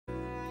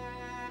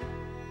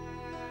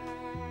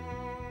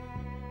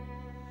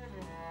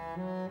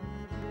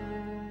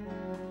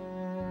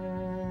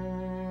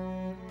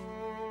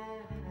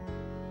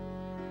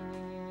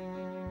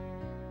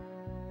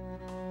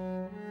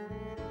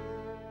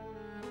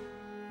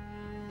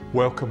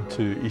Welcome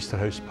to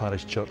Easterhouse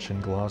Parish Church in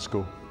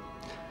Glasgow.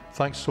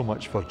 Thanks so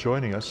much for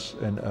joining us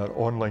in our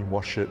online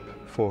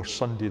worship for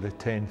Sunday the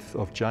 10th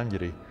of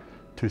January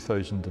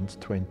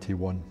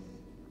 2021.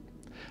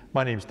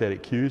 My name's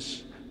Derek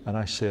Hughes and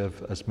I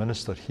serve as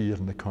minister here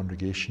in the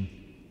congregation.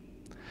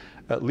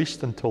 At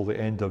least until the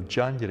end of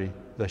January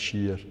this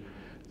year,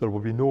 there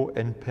will be no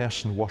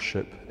in-person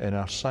worship in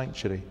our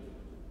sanctuary.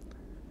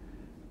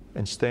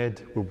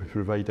 Instead, we'll be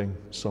providing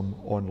some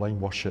online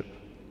worship.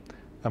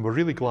 And we're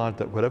really glad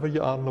that wherever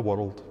you are in the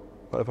world,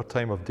 whatever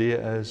time of day it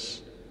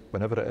is,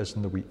 whenever it is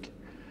in the week,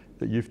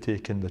 that you've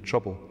taken the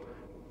trouble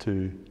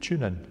to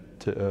tune in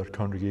to our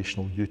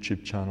congregational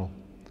YouTube channel.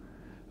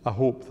 I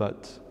hope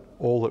that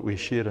all that we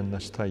share in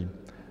this time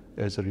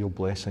is a real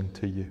blessing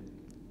to you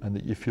and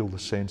that you feel the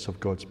sense of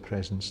God's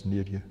presence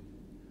near you.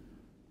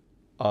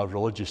 Our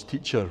religious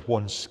teacher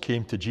once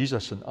came to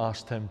Jesus and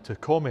asked him to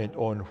comment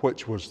on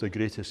which was the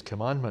greatest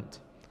commandment.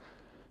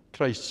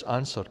 Christ's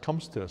answer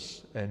comes to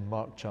us in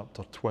Mark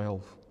chapter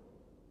 12.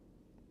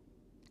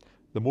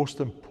 The most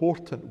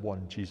important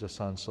one,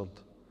 Jesus answered,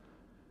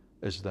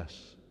 is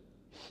this: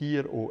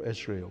 Hear, O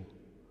Israel,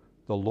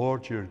 the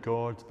Lord your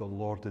God, the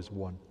Lord is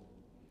one.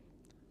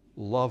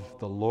 Love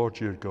the Lord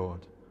your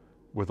God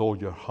with all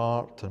your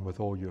heart and with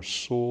all your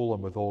soul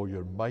and with all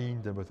your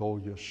mind and with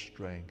all your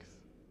strength.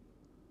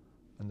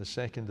 And the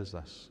second is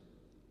this: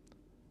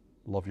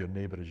 love your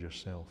neighbour as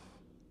yourself.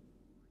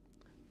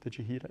 Did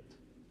you hear it?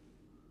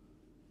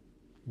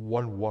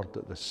 One word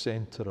at the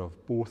centre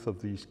of both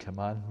of these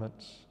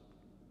commandments,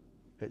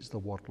 it's the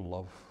word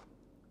love.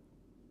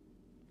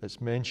 It's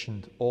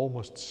mentioned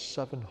almost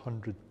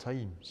 700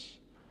 times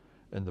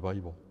in the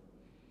Bible,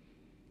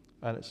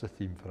 and it's the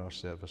theme for our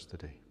service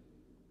today.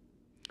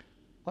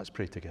 Let's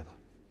pray together.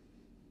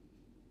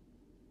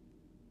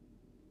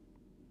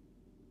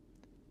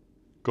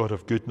 God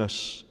of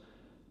goodness,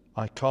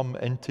 I come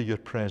into your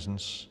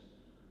presence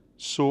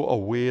so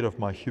aware of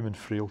my human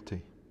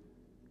frailty,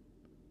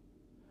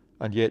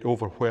 and yet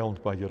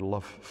overwhelmed by your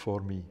love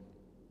for me.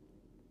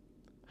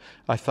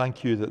 I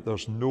thank you that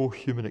there's no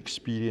human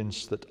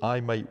experience that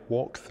I might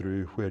walk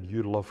through where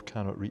your love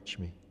cannot reach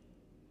me.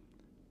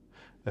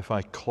 If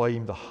I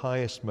climb the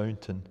highest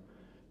mountain,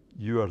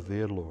 you are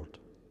there, Lord.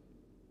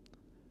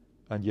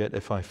 And yet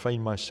if I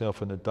find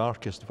myself in the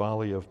darkest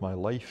valley of my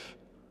life,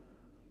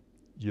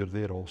 you're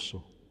there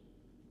also.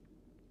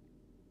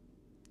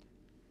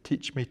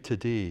 Teach me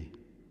today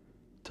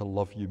to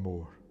love you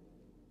more,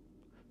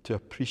 to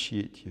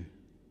appreciate you,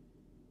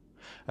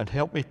 and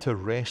help me to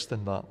rest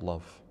in that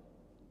love,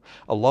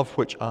 a love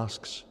which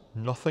asks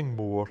nothing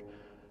more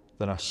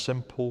than a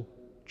simple,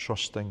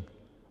 trusting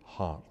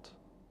heart,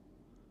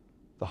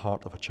 the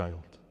heart of a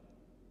child.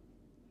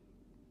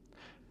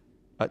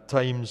 At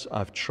times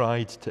I've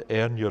tried to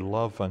earn your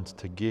love and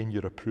to gain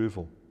your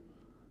approval,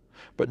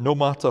 but no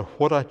matter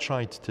what I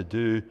tried to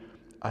do,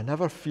 I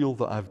never feel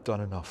that I've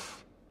done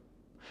enough.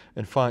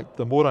 In fact,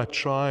 the more I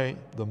try,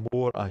 the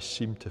more I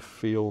seem to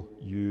fail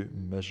you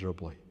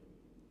miserably.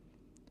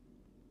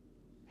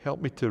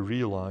 Help me to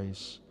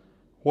realize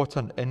what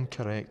an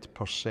incorrect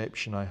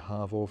perception I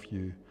have of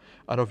you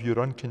and of your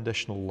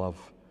unconditional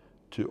love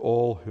to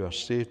all who are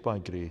saved by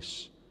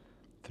grace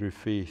through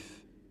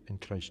faith in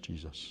Christ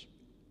Jesus.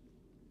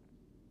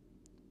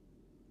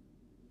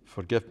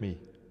 Forgive me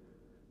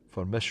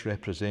for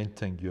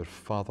misrepresenting your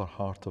Father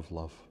heart of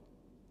love.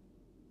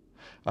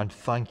 And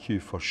thank you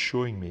for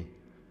showing me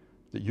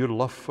that your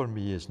love for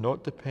me is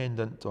not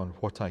dependent on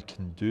what I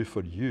can do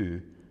for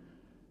you,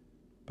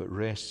 but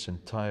rests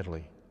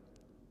entirely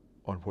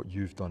on what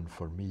you've done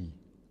for me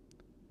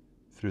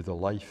through the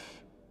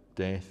life,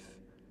 death,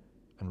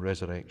 and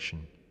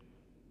resurrection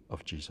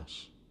of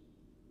Jesus.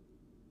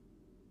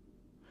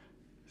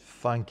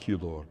 Thank you,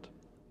 Lord,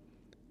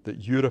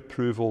 that your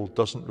approval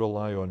doesn't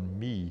rely on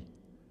me,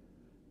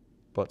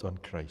 but on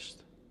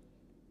Christ.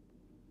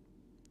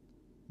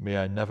 May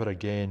I never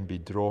again be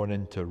drawn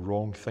into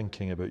wrong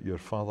thinking about your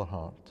Father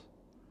heart.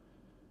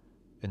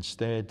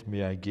 Instead,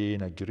 may I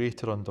gain a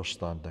greater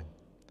understanding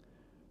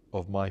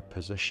of my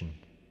position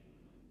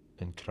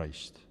in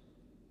Christ.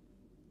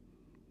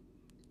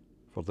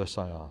 For this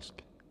I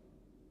ask,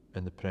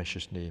 in the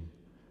precious name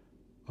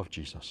of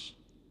Jesus.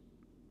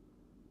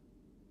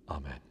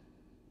 Amen.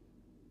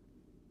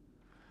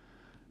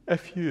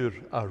 If you're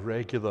a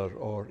regular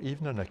or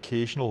even an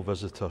occasional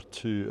visitor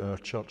to our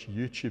church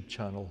YouTube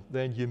channel,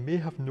 then you may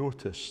have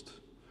noticed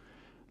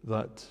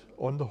that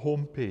on the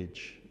home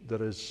page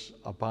there is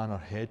a banner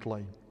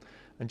headline,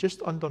 and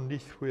just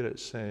underneath where it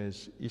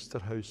says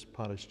Easterhouse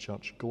Parish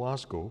Church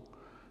Glasgow,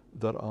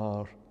 there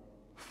are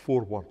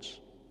 4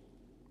 words.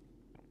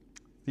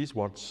 These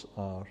words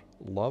are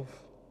love,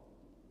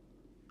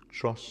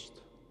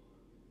 trust,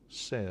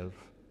 serve,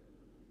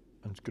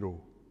 and grow.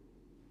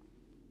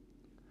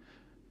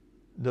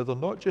 Now, they're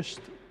not just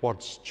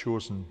words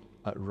chosen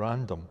at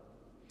random.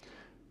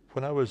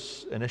 When I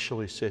was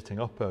initially setting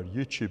up our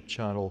YouTube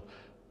channel,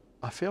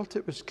 I felt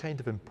it was kind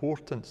of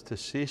important to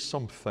say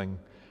something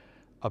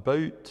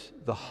about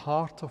the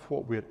heart of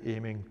what we're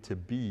aiming to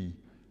be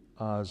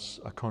as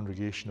a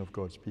congregation of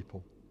God's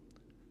people.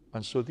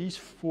 And so these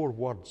 4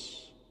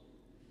 words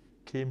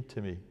came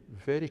to me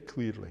very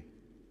clearly: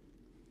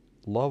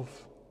 love,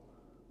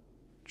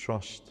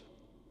 trust,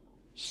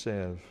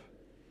 serve,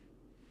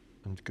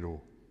 and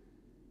grow.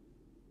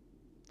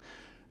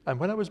 And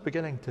when I was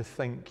beginning to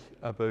think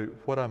about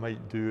what I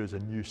might do as a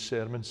new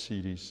sermon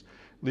series,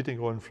 leading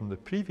on from the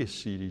previous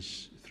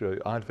series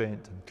throughout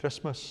Advent and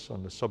Christmas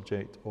on the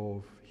subject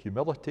of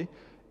humility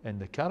in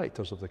the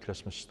characters of the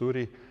Christmas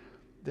story,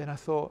 then I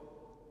thought,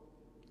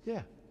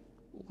 yeah,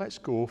 let's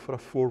go for a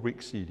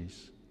 4-week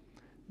series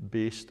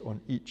based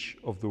on each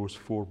of those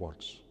 4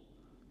 words: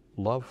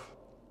 love,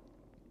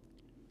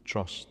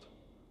 trust,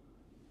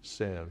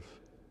 serve,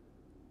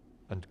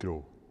 and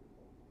grow.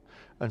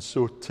 And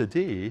so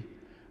today,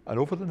 and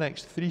over the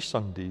next 3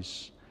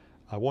 Sundays,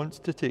 I want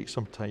to take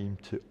some time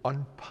to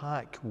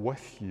unpack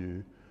with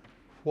you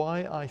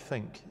why I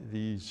think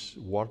these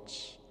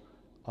words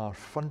are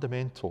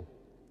fundamental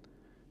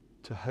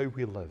to how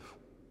we live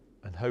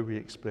and how we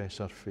express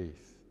our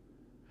faith.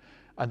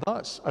 And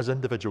that's as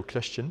individual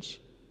Christians,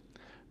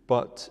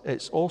 but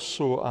it's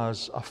also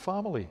as a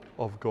family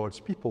of God's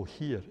people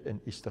here in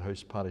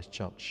Easterhouse Parish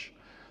Church.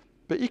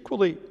 But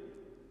equally,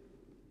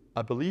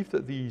 I believe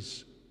that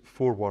these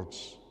 4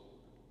 words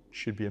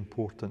should be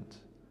important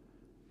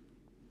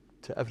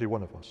to every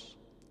one of us,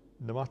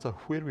 no matter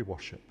where we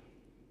worship.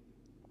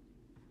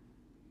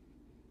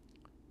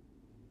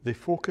 They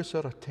focus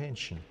our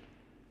attention,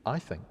 I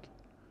think,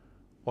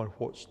 on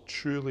what's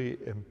truly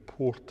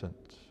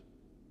important,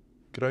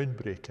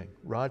 groundbreaking,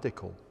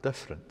 radical,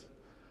 different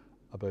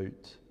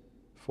about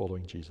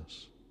following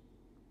Jesus.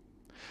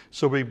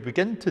 So we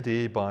begin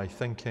today by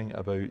thinking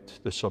about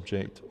the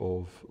subject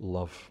of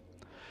love.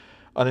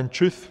 And in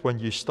truth, when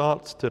you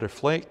start to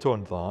reflect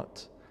on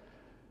that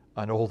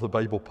and all the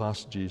Bible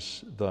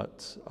passages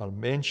that are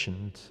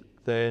mentioned,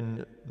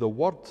 then the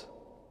word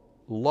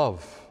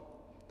love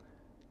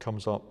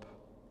comes up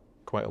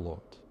quite a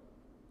lot.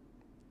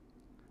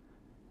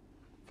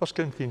 1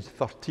 Corinthians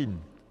 13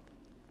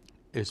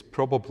 is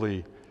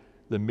probably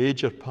the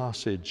major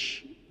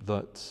passage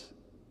that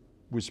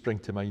would spring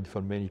to mind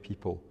for many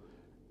people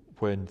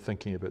when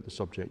thinking about the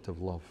subject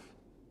of love.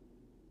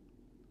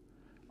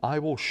 I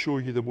will show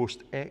you the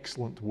most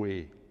excellent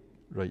way,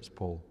 writes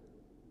Paul.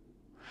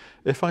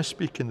 If I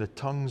speak in the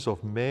tongues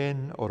of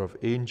men or of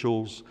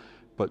angels,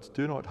 but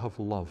do not have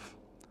love,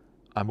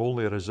 I'm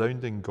only a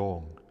resounding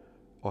gong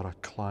or a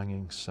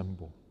clanging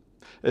cymbal.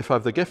 If I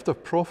have the gift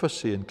of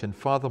prophecy and can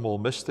fathom all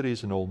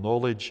mysteries and all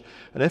knowledge,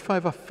 and if I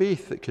have a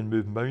faith that can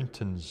move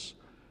mountains,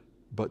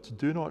 but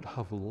do not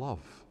have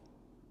love,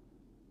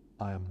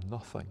 I am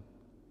nothing.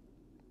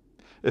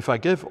 If I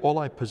give all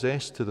I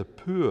possess to the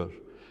poor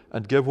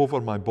and give over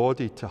my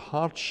body to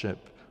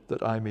hardship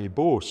that I may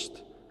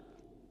boast,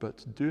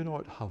 but do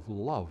not have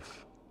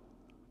love,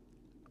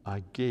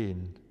 I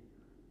gain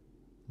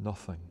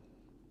nothing.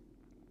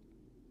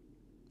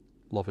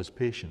 Love is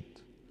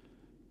patient.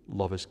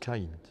 Love is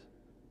kind.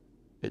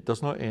 It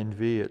does not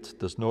envy, it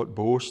does not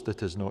boast,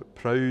 it is not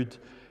proud,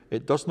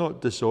 it does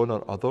not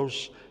dishonor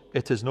others,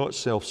 it is not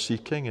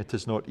self-seeking, it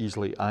is not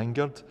easily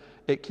angered,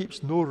 it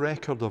keeps no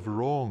record of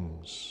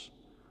wrongs.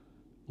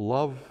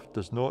 Love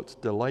does not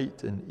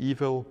delight in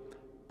evil,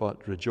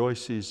 but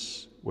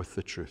rejoices with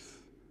the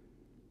truth.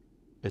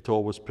 It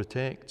always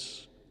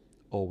protects,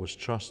 always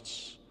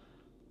trusts,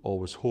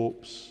 always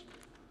hopes,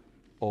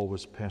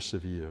 always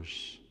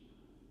perseveres.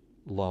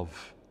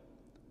 Love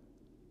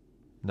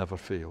never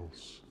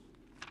fails.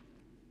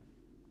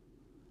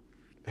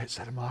 It's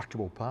a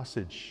remarkable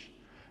passage.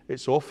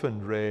 It's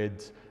often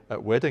read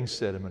at wedding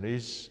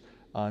ceremonies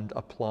and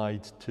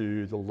applied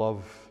to the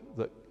love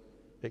that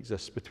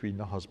exists between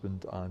a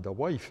husband and a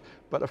wife.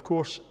 But of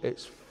course,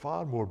 it's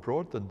far more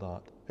broad than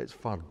that. It's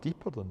far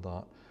deeper than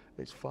that.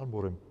 It's far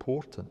more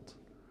important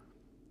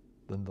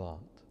than that.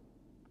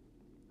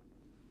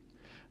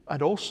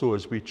 And also,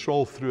 as we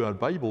trawl through our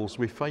Bibles,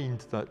 we find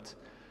that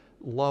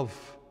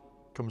love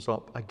comes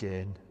up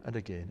again and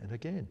again and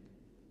again.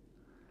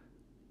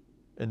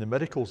 In the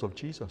miracles of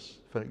Jesus,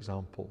 for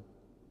example,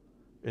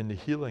 in the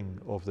healing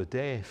of the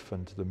deaf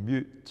and the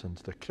mute and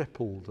the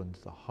crippled and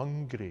the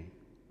hungry,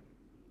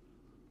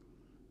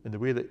 in the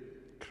way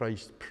that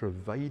Christ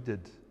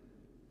provided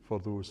for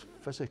those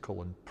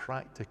physical and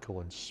practical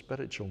and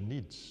spiritual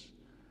needs,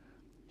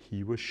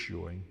 he was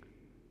showing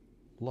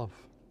love.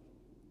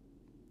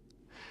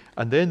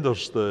 And then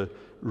there's the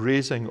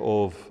raising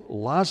of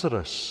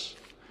Lazarus,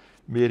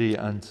 Mary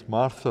and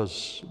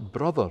Martha's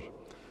brother,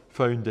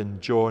 found in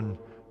John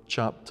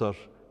chapter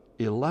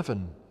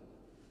 11.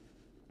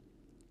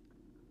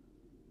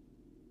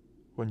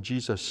 When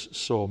Jesus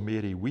saw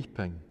Mary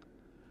weeping,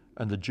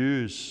 and the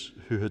Jews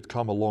who had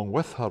come along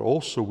with her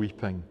also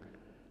weeping,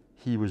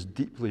 he was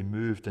deeply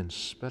moved in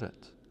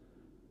spirit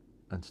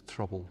and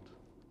troubled.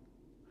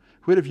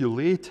 "Where have you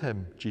laid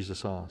him?"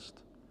 Jesus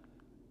asked.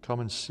 "Come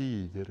and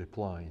see," they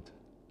replied.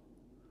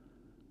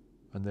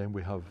 And then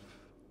we have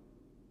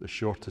the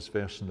shortest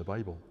verse in the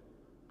Bible.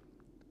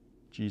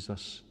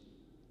 Jesus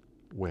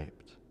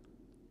wept.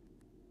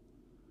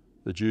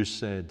 The Jews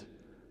said,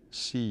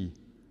 "See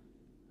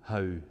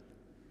how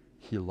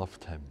he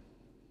loved him.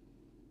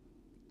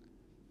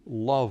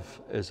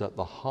 Love is at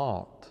the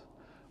heart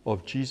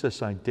of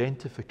Jesus'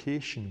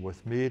 identification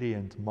with Mary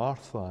and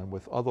Martha and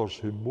with others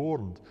who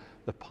mourned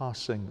the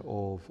passing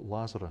of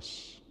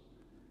Lazarus.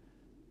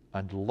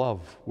 And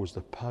love was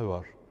the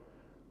power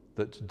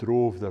that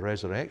drove the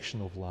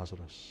resurrection of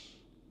Lazarus,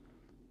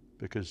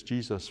 because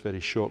Jesus, very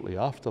shortly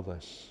after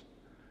this,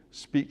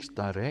 speaks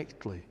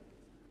directly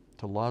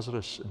to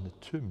Lazarus in the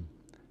tomb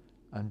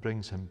and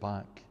brings him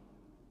back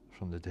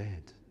from the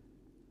dead.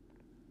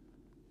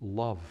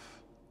 Love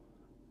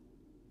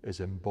is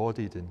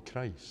embodied in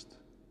Christ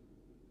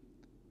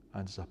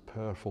and is a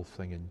powerful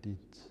thing indeed.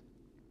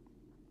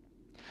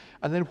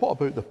 And then what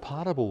about the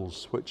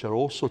parables which are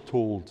also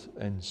told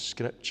in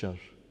Scripture?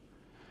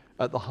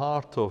 At the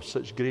heart of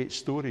such great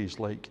stories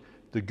like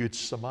the Good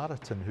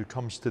Samaritan who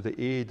comes to the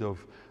aid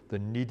of the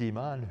needy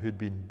man who'd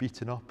been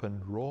beaten up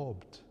and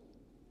robbed,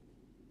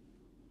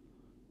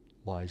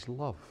 lies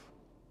love.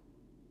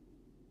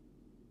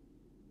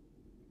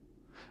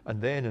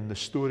 And then in the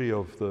story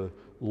of the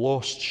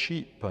lost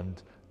sheep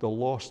and the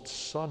lost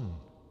son,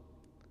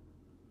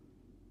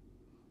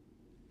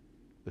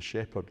 the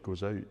shepherd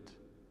goes out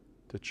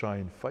to try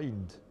and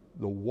find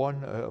the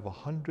one out of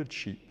 100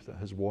 sheep that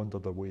has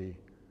wandered away,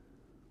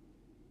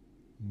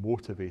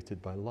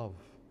 motivated by love.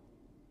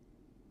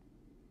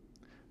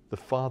 The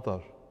father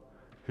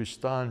who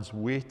stands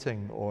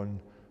waiting on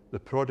the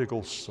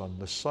prodigal son,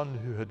 the son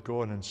who had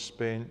gone and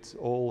spent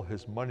all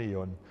his money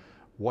on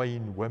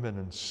wine, women,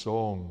 and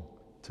song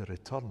to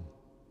return.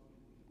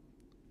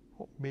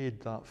 What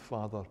made that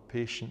father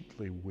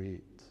patiently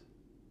wait?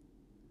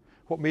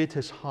 What made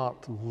his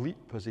heart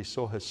leap as he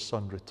saw his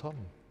son return?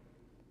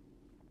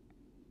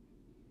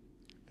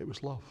 It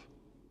was love.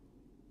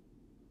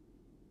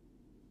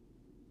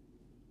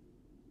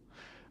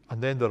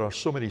 And then there are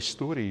so many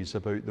stories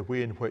about the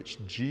way in which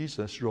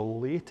Jesus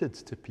related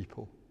to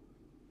people,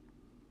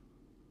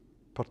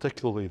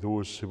 particularly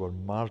those who were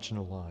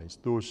marginalized,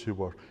 those who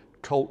were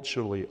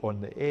culturally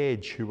on the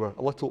edge, who were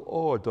a little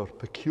odd or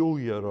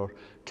peculiar or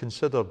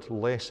considered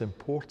less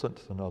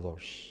important than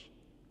others.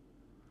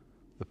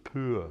 The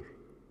poor,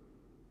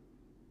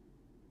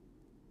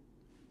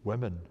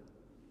 women,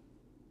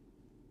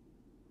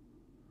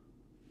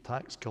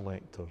 tax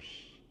collectors.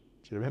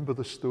 Do you remember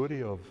the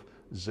story of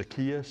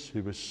Zacchaeus,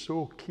 who was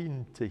so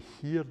keen to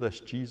hear this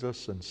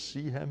Jesus and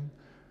see him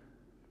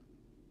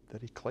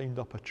that he climbed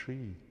up a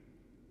tree?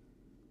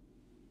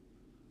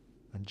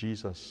 And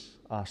Jesus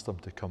asked him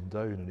to come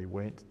down, and he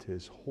went to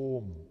his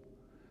home.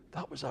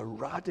 That was a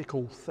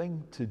radical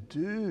thing to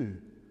do.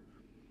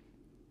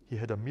 He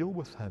had a meal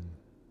with him.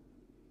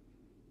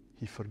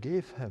 He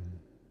forgave him.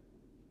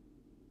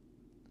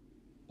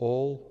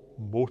 All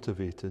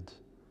motivated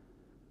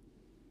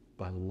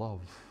by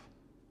love.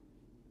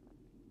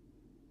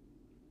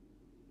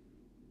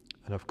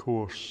 And of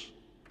course,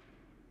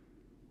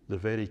 the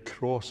very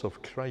cross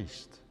of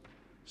Christ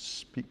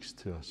speaks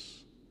to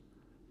us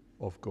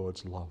of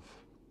God's love.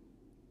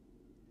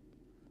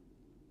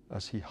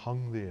 As he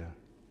hung there,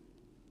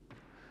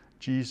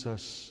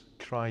 Jesus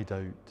cried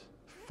out,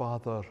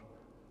 "Father,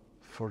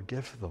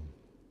 forgive them,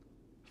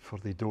 for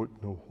they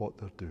don't know what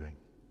they're doing."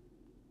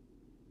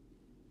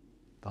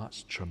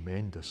 That's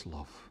tremendous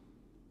love,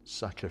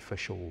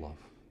 sacrificial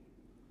love.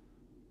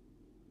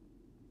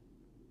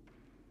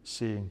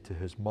 Saying to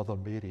his mother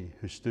Mary,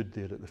 who stood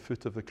there at the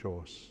foot of the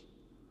cross,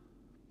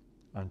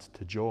 and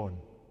to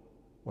John,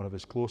 one of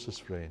his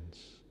closest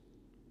friends,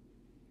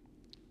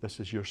 "This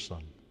is your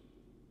son,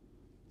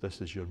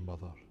 this is your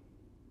mother."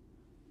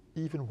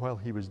 Even while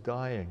he was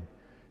dying,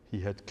 he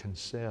had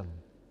concern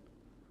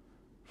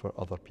for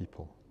other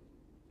people.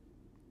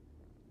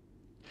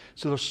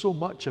 So there's so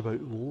much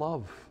about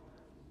love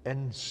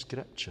in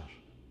Scripture.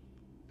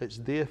 It's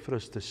there for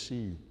us to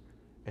see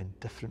in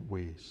different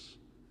ways.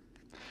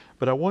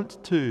 But I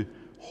want to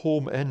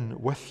home in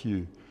with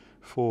you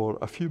for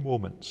a few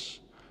moments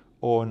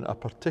on a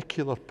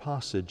particular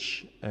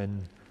passage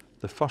in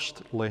the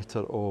first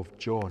letter of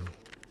John.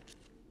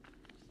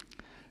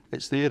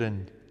 It's there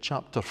in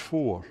chapter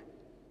 4,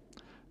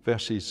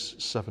 verses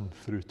 7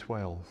 through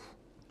 12.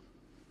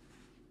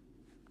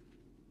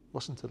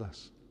 Listen to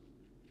this.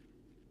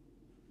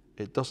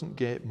 It doesn't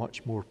get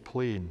much more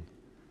plain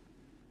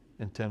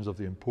in terms of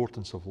the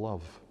importance of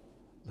love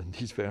than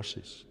these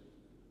verses.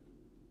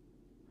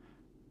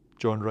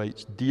 John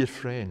writes, "Dear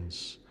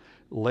friends,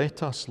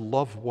 let us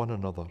love one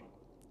another,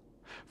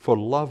 for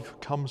love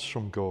comes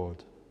from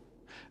God.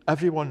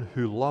 Everyone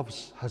who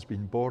loves has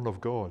been born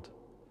of God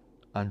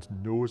and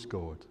knows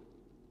God.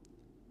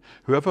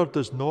 Whoever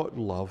does not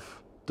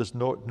love does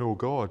not know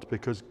God,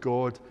 because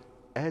God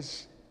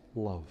is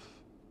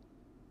love.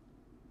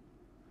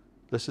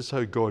 This is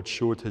how God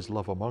showed his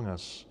love among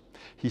us.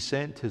 He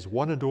sent his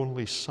one and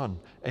only Son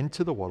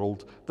into the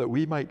world that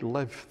we might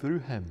live through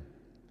him.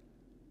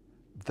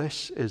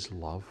 This is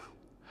love,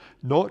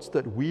 not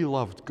that we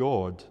loved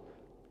God,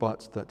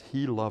 but that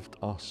he loved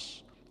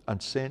us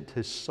and sent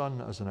his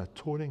Son as an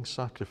atoning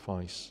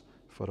sacrifice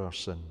for our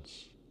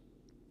sins."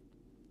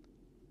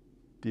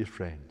 Dear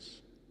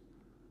friends,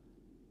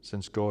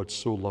 since God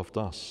so loved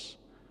us,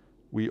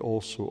 we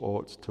also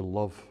ought to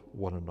love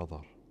one another.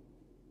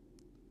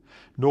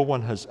 No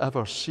one has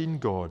ever seen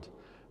God,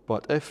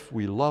 but if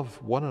we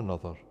love one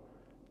another,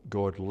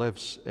 God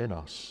lives in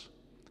us,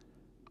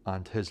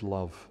 and his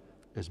love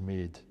is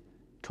made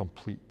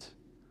complete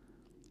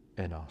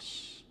in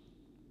us.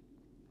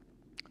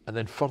 And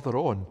then further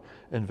on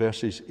in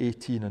verses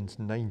 18 and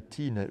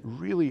 19, it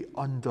really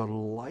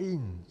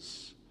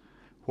underlines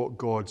what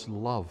God's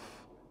love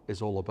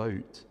is all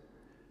about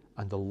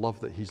and the love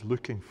that he's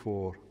looking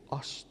for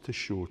us to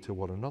show to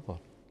one another.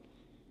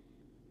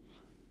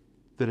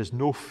 There is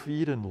no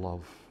fear in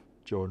love,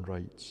 John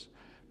writes.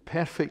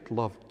 Perfect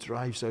love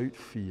drives out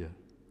fear,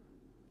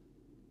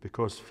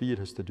 because fear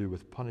has to do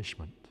with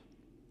punishment.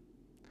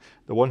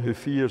 The one who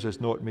fears is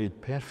not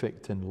made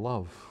perfect in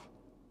love.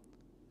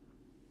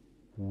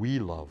 We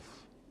love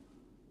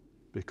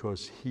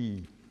because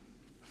he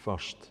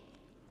first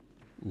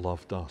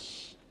loved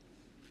us.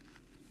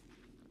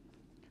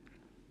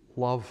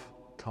 Love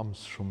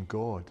comes from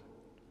God.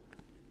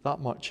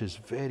 That much is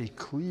very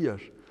clear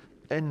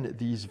in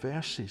these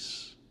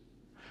verses.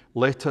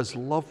 Let us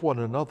love one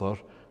another,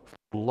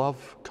 for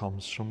love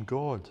comes from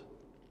God.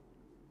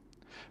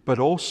 But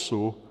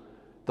also,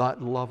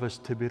 that love is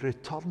to be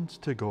returned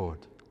to God.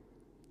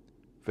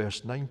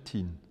 Verse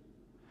 19,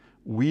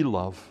 we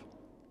love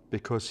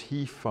because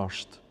he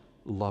first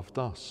loved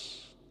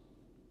us.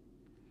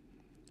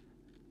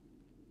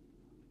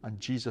 And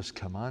Jesus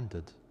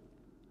commanded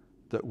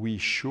that we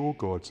show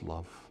God's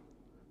love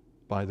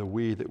by the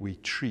way that we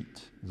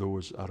treat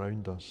those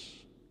around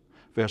us.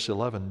 Verse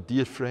 11,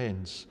 dear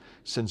friends,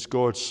 since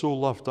God so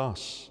loved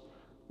us,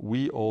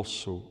 we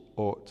also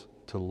ought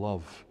to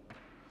love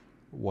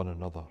one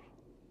another.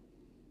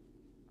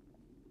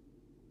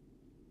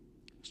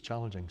 It's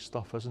challenging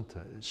stuff, isn't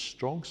it? It's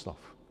strong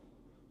stuff,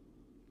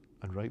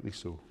 and rightly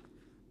so.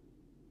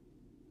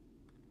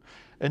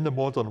 In the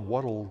modern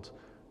world,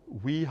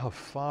 we have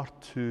far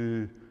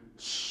too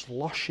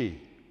slushy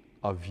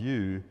a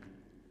view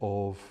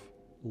of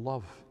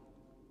love.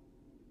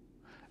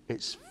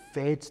 It's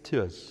fed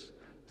to us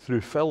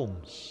through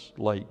films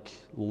like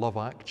Love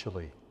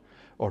Actually,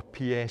 or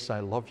P.S. I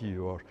Love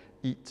You, or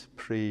Eat,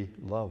 Pray,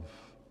 Love.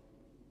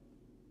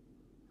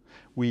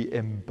 We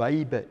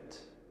imbibe it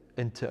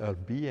into our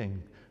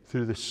being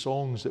through the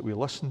songs that we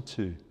listen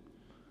to.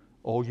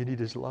 All you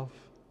need is love.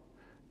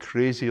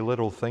 Crazy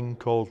little thing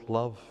called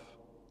love.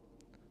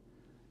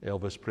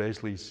 Elvis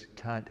Presley's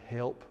Can't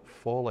Help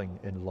Falling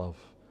in Love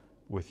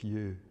with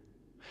You.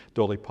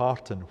 Dolly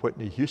Parton,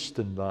 Whitney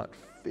Houston, that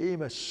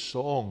famous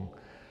song,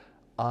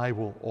 I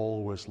Will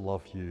Always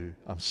Love You.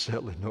 I'm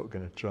certainly not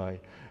going to try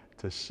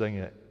to sing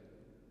it.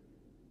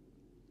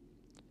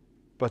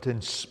 But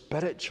in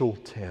spiritual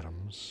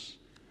terms,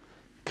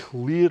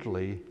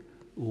 clearly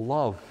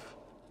love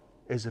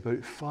is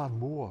about far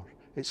more.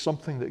 It's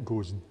something that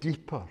goes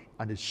deeper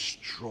and is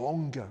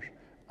stronger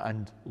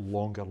and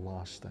longer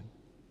lasting.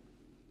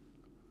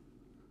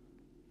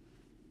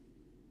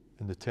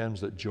 In the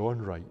terms that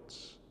John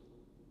writes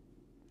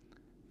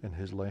in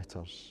his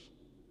letters,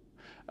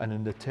 and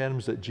in the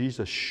terms that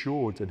Jesus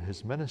showed in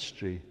his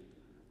ministry,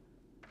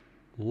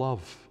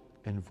 love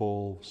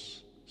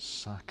involves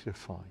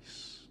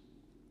sacrifice.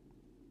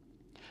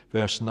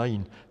 Verse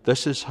 9,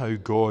 this is how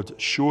God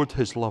showed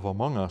his love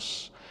among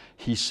us.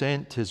 He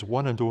sent his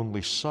one and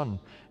only Son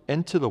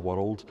into the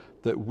world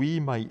that we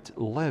might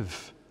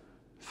live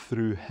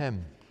through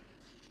him.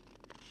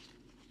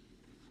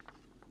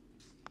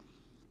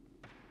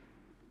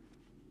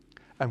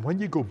 And when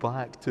you go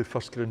back to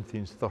 1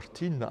 Corinthians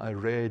 13 that I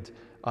read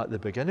at the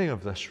beginning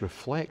of this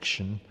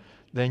reflection,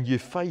 then you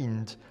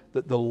find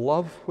that the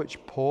love which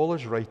Paul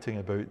is writing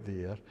about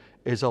there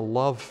is a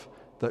love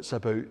that's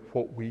about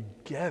what we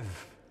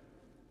give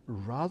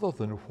rather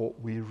than what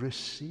we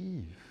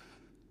receive.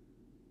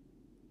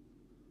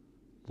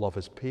 Love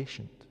is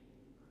patient.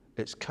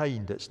 It's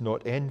kind. It's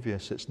not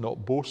envious. It's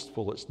not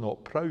boastful. It's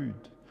not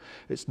proud.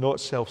 It's not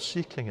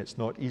self-seeking. It's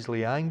not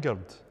easily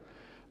angered.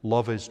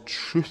 Love is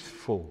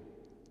truthful.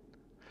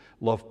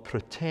 Love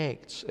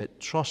protects. It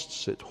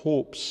trusts. It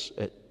hopes.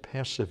 It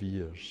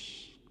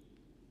perseveres.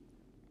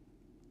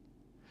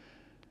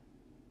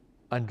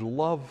 And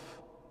love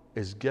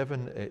is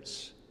given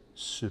its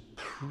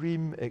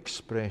supreme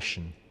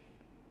expression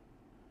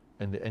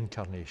in the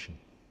incarnation,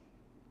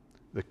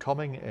 the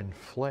coming in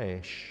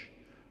flesh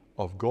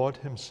of God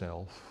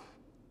himself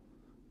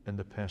in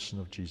the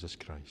person of Jesus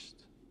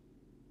Christ.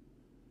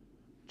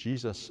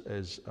 Jesus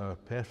is our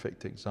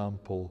perfect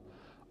example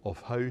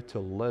of how to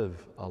live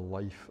a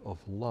life of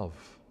love,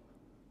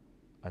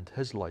 and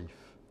his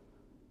life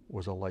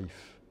was a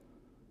life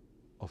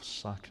of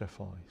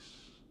sacrifice.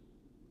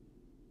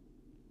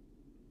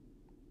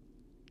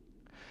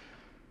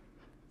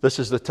 This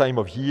is the time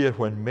of year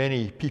when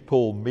many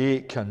people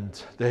make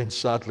and then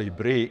sadly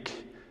break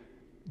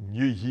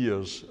New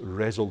Year's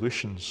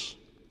resolutions.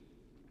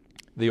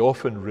 They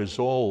often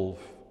resolve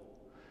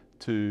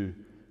to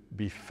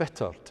be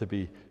fitter, to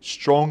be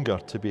stronger,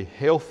 to be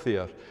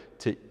healthier,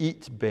 to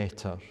eat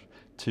better,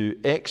 to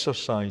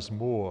exercise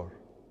more,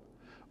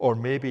 or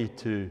maybe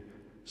to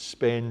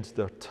spend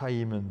their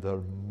time and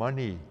their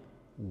money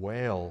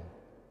well.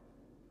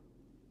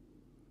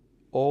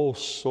 All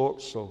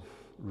sorts of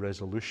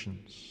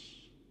resolutions.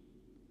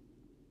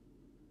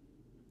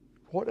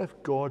 What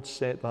if God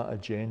set that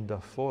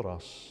agenda for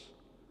us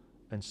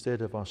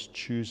instead of us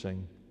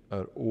choosing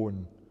our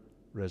own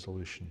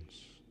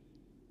resolutions?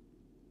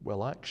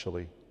 Well,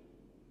 actually,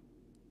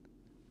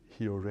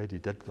 he already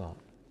did that.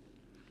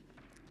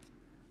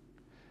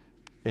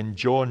 In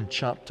John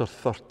chapter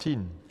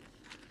 13,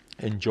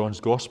 in John's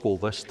Gospel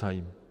this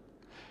time,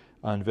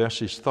 and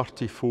verses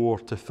 34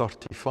 to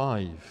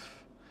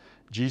 35,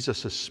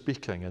 Jesus is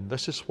speaking, and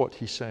this is what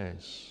he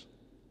says.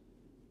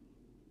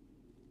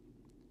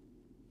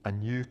 A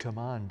new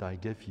command I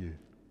give you.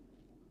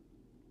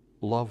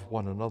 Love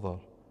one another.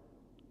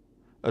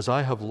 As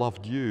I have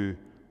loved you,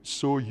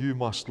 so you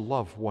must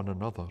love one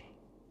another.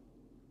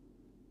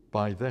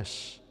 By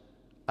this,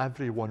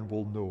 everyone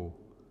will know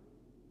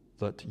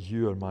that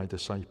you are my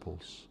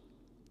disciples,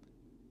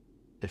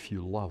 if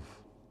you love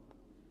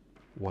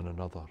one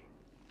another.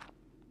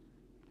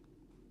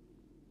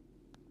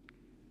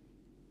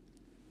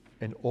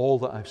 In all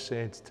that I've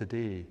said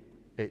today,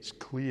 it's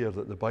clear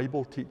that the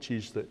Bible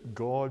teaches that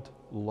God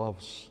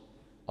loves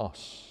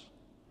us,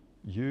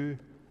 you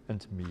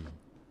and me.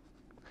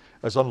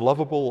 As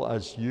unlovable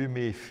as you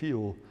may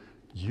feel,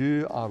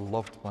 you are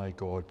loved by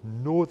God.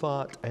 Know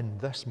that in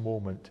this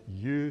moment,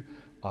 you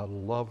are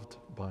loved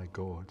by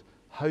God.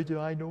 How do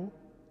I know?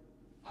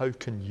 How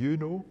can you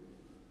know?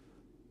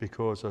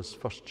 Because as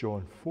 1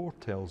 John 4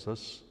 tells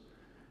us,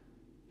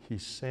 he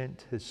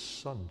sent his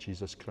Son,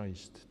 Jesus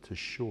Christ, to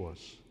show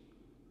us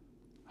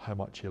how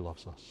much he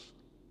loves us.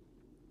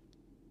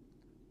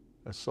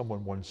 As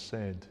someone once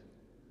said,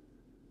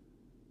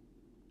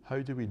 how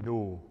do we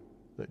know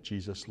that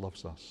Jesus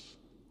loves us?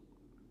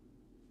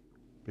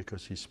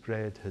 Because he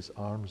spread his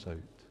arms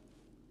out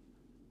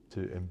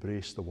to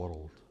embrace the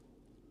world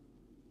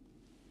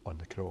on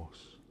the cross.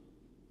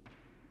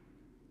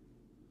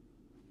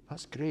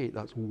 That's great,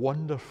 that's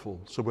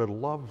wonderful. So we're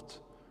loved,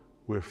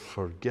 we're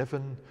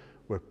forgiven,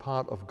 we're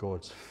part of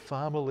God's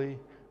family,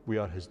 we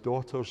are his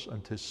daughters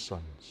and his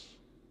sons.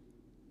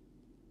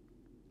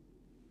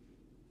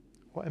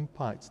 What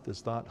impact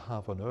does that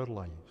have on our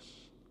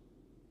lives?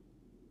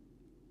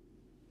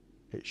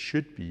 It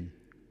should be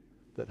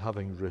that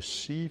having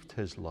received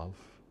his love,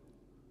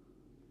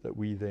 that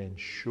we then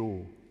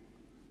show,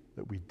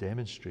 that we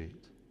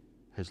demonstrate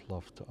his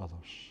love to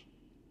others.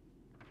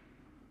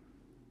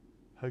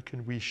 How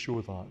can we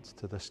show that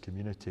to this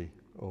community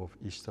of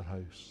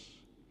Easterhouse,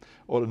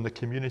 or in the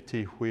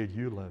community where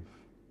you live?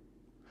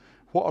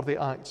 What are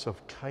the acts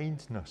of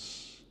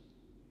kindness,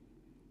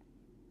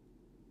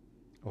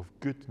 of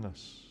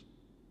goodness,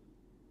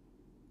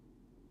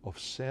 of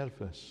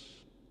service,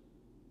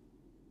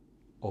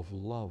 of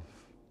love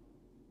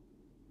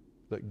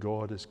that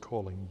God is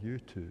calling you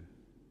to?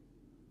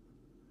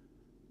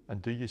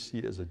 And do you see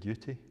it as a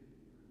duty?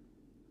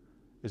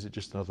 Is it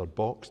just another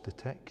box to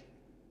tick?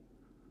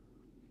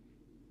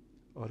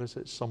 Or is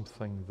it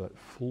something that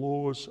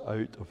flows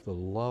out of the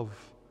love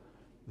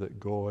that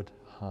God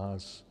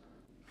has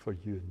for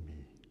you and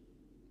me?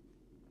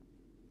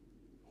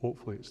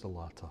 Hopefully it's the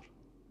latter.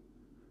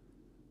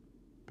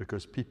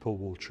 Because people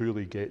will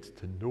truly get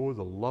to know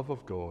the love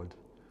of God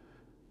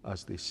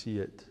as they see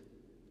it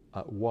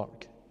at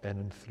work in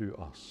and through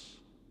us.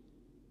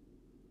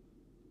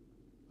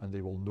 And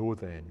they will know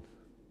then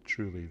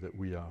truly that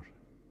we are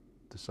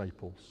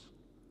disciples,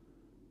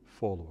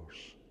 followers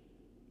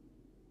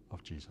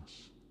of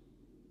Jesus.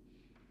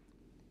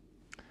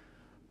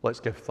 Let's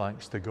give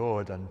thanks to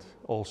God and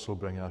also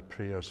bring our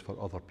prayers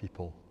for other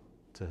people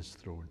to his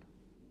throne.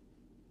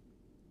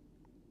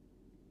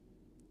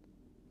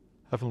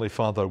 Heavenly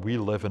Father, we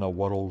live in a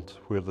world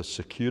where the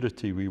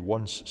security we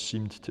once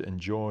seemed to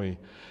enjoy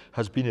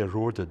has been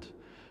eroded,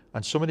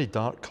 and so many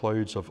dark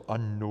clouds of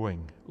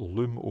unknowing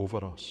loom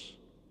over us.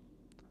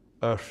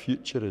 Our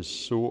future is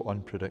so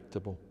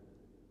unpredictable.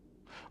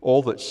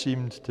 All that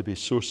seemed to be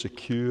so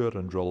secure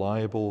and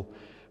reliable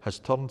has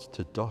turned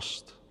to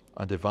dust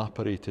and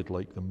evaporated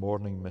like the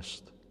morning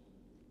mist.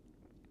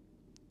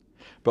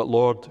 But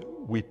Lord,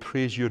 we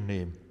praise your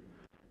name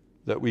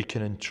that we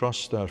can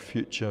entrust our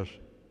future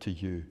to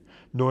you,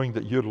 knowing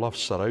that your love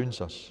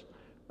surrounds us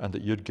and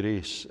that your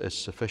grace is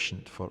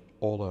sufficient for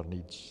all our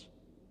needs.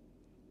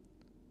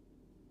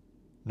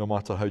 No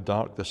matter how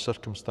dark the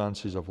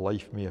circumstances of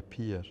life may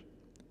appear,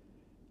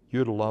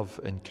 your love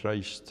in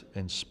Christ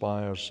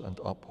inspires and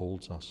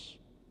upholds us.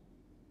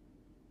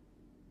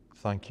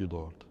 Thank you,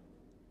 Lord.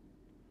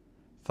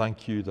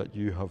 Thank you that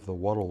you have the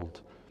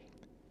world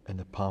in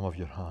the palm of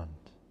your hand,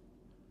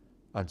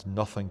 and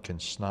nothing can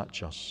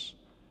snatch us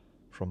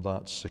from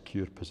that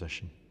secure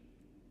position.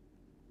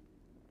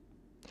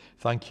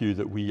 Thank you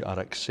that we are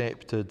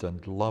accepted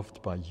and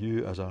loved by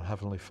you as our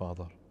Heavenly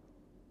Father.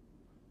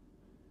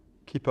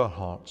 Keep our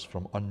hearts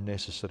from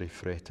unnecessary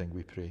fretting,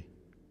 we pray.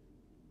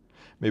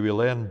 May we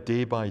learn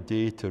day by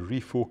day to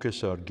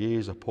refocus our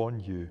gaze upon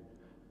you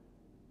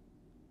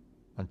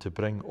and to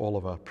bring all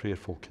of our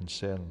prayerful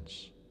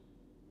concerns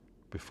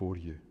before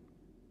you.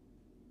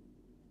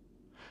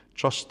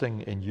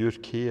 Trusting in your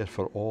care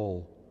for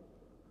all,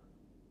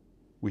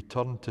 we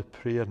turn to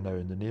prayer now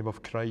in the name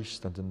of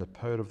Christ and in the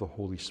power of the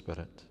Holy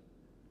Spirit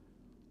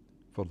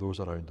for those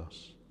around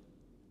us.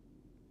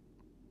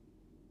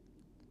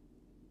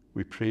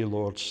 We pray,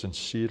 Lord,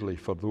 sincerely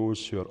for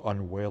those who are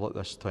unwell at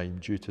this time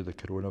due to the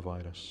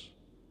coronavirus.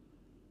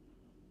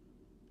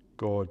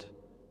 God,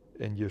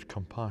 in your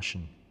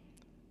compassion,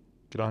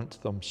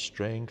 grant them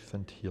strength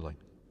and healing.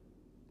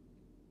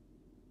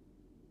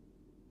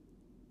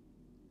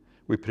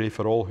 We pray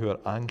for all who are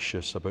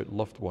anxious about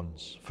loved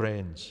ones,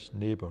 friends,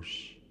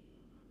 neighbours.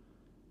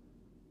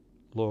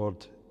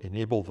 Lord,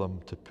 enable them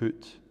to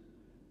put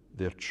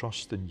their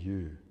trust in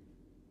you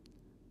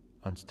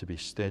and to be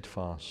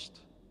steadfast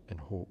in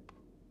hope.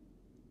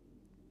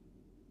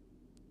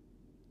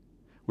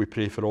 We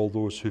pray for all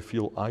those who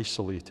feel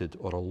isolated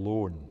or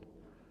alone,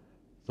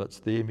 that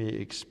they may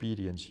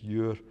experience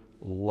your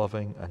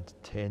loving and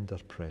tender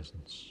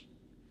presence.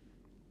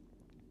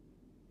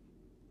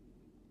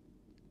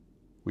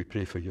 We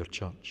pray for your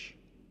church.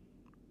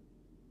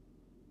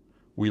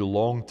 We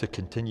long to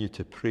continue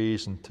to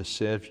praise and to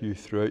serve you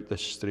throughout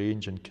this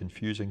strange and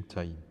confusing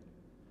time.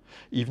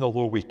 Even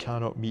although we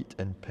cannot meet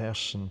in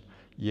person,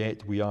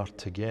 yet we are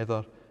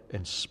together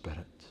in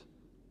spirit.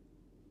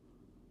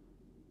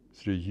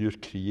 Through your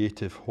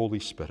creative Holy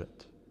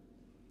Spirit,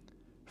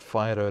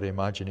 fire our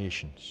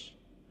imaginations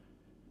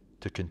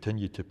to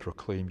continue to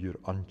proclaim your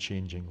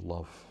unchanging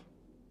love.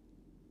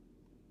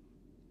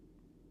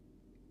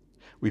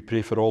 We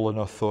pray for all in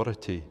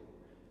authority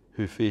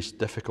who face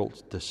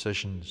difficult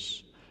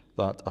decisions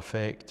that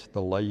affect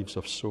the lives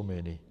of so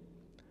many.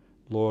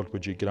 Lord,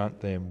 would you grant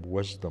them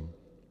wisdom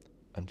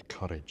and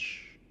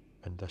courage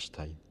in this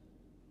time?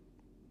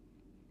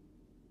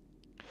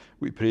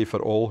 We pray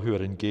for all who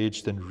are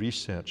engaged in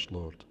research,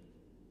 Lord.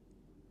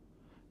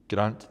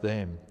 Grant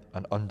them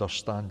an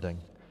understanding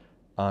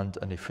and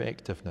an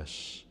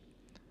effectiveness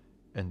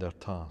in their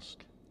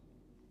task.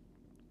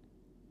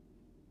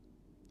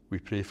 We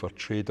pray for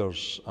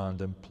traders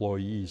and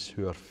employees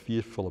who are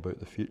fearful about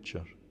the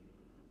future.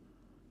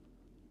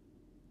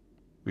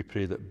 We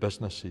pray that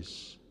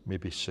businesses may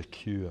be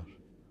secure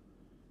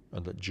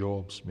and that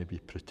jobs may be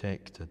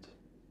protected.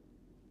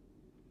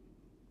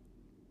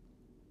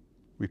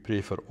 We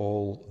pray for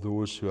all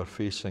those who are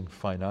facing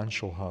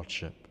financial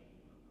hardship.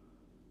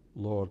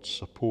 Lord,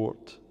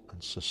 support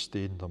and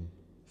sustain them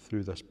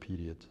through this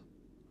period.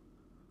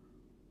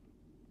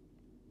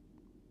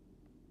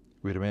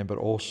 We remember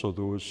also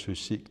those who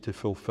seek to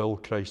fulfill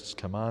Christ's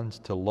command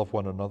to love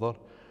one another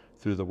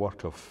through the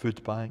work of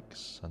food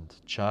banks and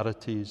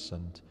charities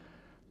and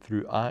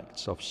through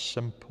acts of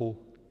simple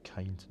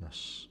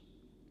kindness.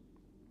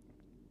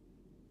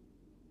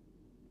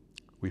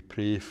 We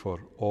pray for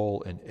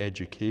all in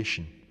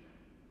education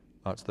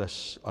at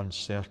this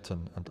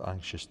uncertain and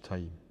anxious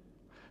time.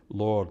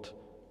 Lord,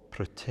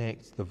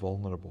 protect the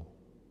vulnerable.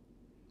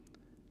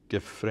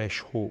 Give fresh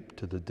hope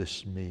to the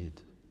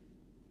dismayed.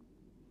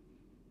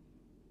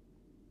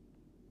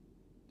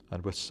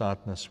 And with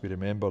sadness, we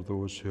remember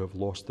those who have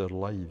lost their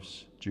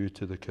lives due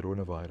to the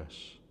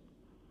coronavirus.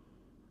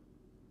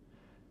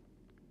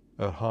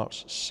 Our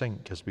hearts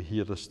sink as we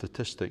hear the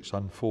statistics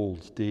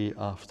unfold day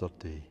after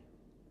day.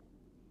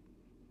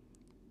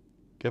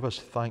 Give us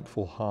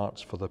thankful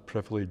hearts for the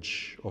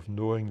privilege of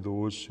knowing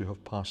those who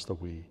have passed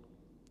away,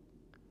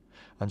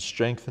 and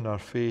strengthen our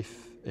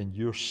faith in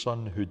your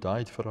Son who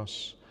died for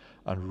us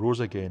and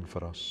rose again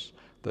for us,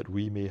 that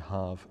we may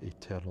have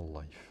eternal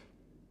life.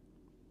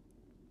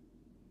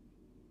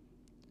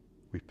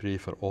 We pray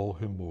for all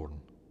who mourn,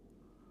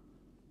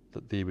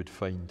 that they would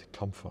find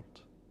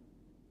comfort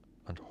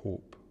and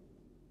hope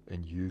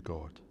in you,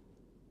 God.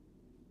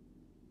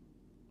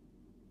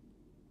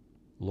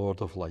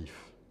 Lord of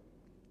life,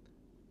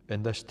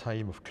 in this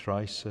time of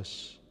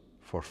crisis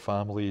for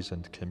families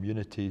and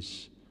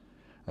communities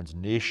and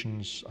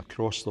nations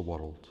across the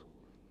world,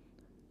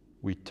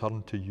 we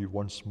turn to you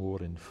once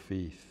more in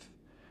faith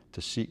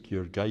to seek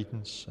your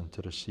guidance and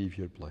to receive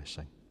your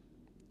blessing.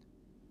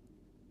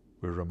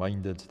 We're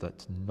reminded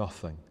that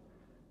nothing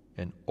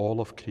in all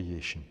of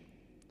creation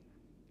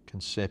can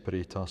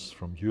separate us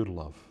from your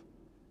love,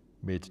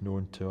 made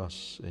known to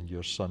us in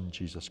your Son,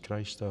 Jesus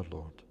Christ our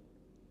Lord.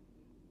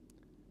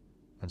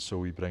 And so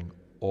we bring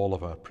all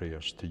of our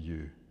prayers to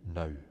you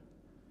now,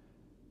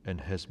 in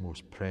his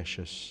most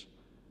precious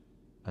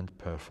and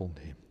powerful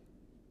name.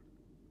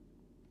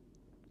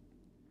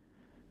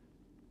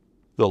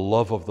 The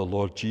love of the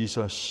Lord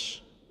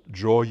Jesus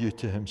draw you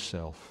to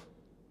himself.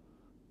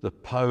 The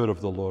power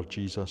of the Lord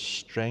Jesus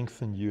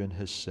strengthen you in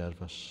his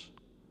service.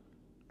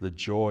 The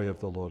joy of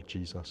the Lord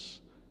Jesus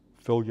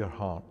fill your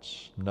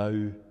hearts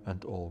now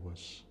and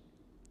always.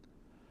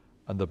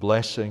 And the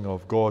blessing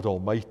of God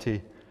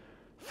Almighty,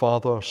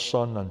 Father,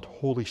 Son, and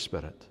Holy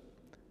Spirit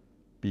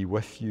be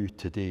with you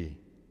today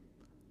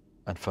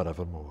and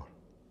forevermore.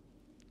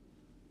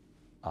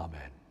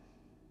 Amen.